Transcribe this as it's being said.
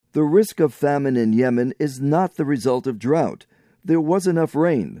The risk of famine in Yemen is not the result of drought. There was enough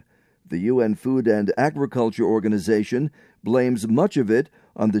rain. The UN Food and Agriculture Organization blames much of it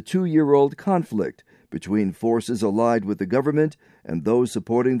on the 2-year-old conflict between forces allied with the government and those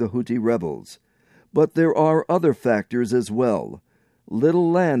supporting the Houthi rebels. But there are other factors as well.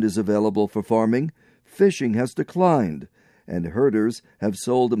 Little land is available for farming, fishing has declined, and herders have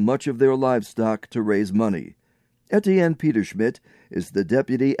sold much of their livestock to raise money. Etienne Peterschmidt is the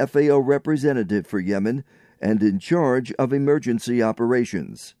deputy FAO representative for Yemen and in charge of emergency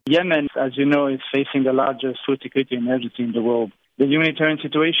operations. Yemen, as you know, is facing the largest food security emergency in the world. The humanitarian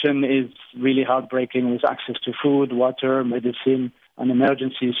situation is really heartbreaking, with access to food, water, medicine, and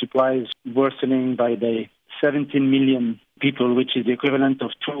emergency supplies worsening by day. 17 million people, which is the equivalent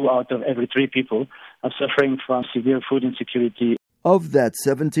of 2 out of every 3 people, are suffering from severe food insecurity. Of that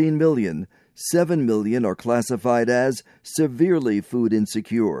 17 million, 7 million are classified as severely food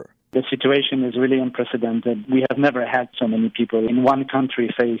insecure. The situation is really unprecedented. We have never had so many people in one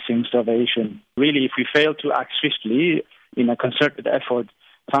country facing starvation. Really, if we fail to act swiftly in a concerted effort,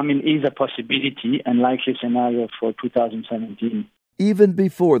 famine is a possibility and likely scenario for 2017. Even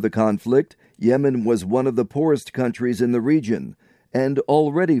before the conflict, Yemen was one of the poorest countries in the region and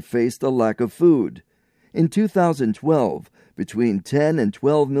already faced a lack of food. In 2012, between 10 and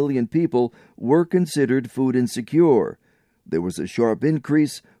 12 million people were considered food insecure. There was a sharp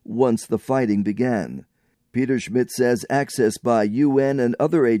increase once the fighting began. Peterschmidt says access by UN and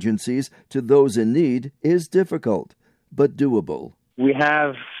other agencies to those in need is difficult, but doable. We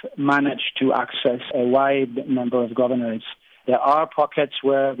have managed to access a wide number of governors. There are pockets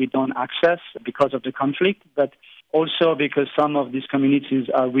where we don't access because of the conflict, but also because some of these communities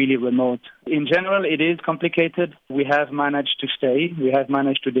are really remote. In general, it is complicated. We have managed to stay. We have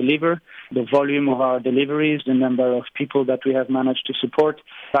managed to deliver. The volume of our deliveries, the number of people that we have managed to support,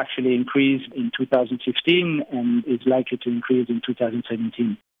 actually increased in 2016 and is likely to increase in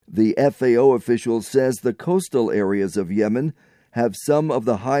 2017. The FAO official says the coastal areas of Yemen have some of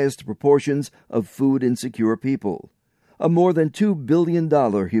the highest proportions of food insecure people. A more than $2 billion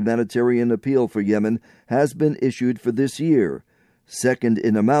humanitarian appeal for Yemen has been issued for this year, second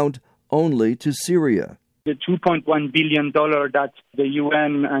in amount only to Syria. The $2.1 billion that the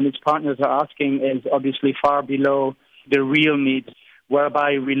UN and its partners are asking is obviously far below the real needs,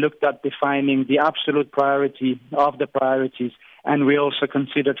 whereby we looked at defining the absolute priority of the priorities, and we also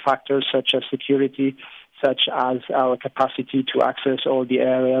considered factors such as security, such as our capacity to access all the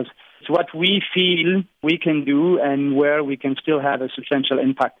areas. It's what we feel we can do and where we can still have a substantial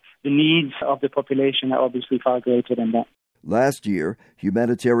impact. The needs of the population are obviously far greater than that. Last year,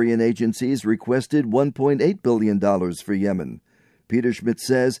 humanitarian agencies requested $1.8 billion for Yemen. Peterschmidt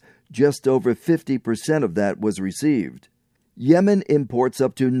says just over 50% of that was received. Yemen imports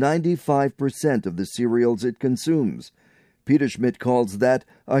up to 95% of the cereals it consumes. Peterschmidt calls that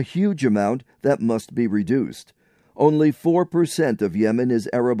a huge amount that must be reduced. Only 4% of Yemen is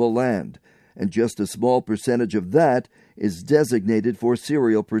arable land, and just a small percentage of that is designated for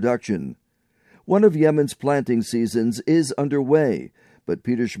cereal production. One of Yemen's planting seasons is underway, but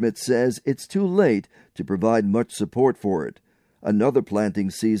Peterschmidt says it's too late to provide much support for it. Another planting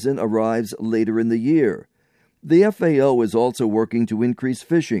season arrives later in the year. The FAO is also working to increase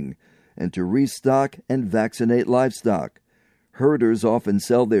fishing and to restock and vaccinate livestock. Herders often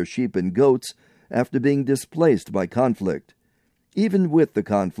sell their sheep and goats after being displaced by conflict. Even with the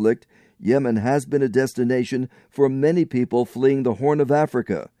conflict, Yemen has been a destination for many people fleeing the Horn of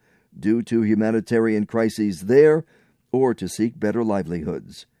Africa due to humanitarian crises there or to seek better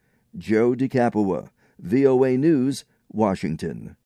livelihoods. Joe Capua, VOA News, Washington.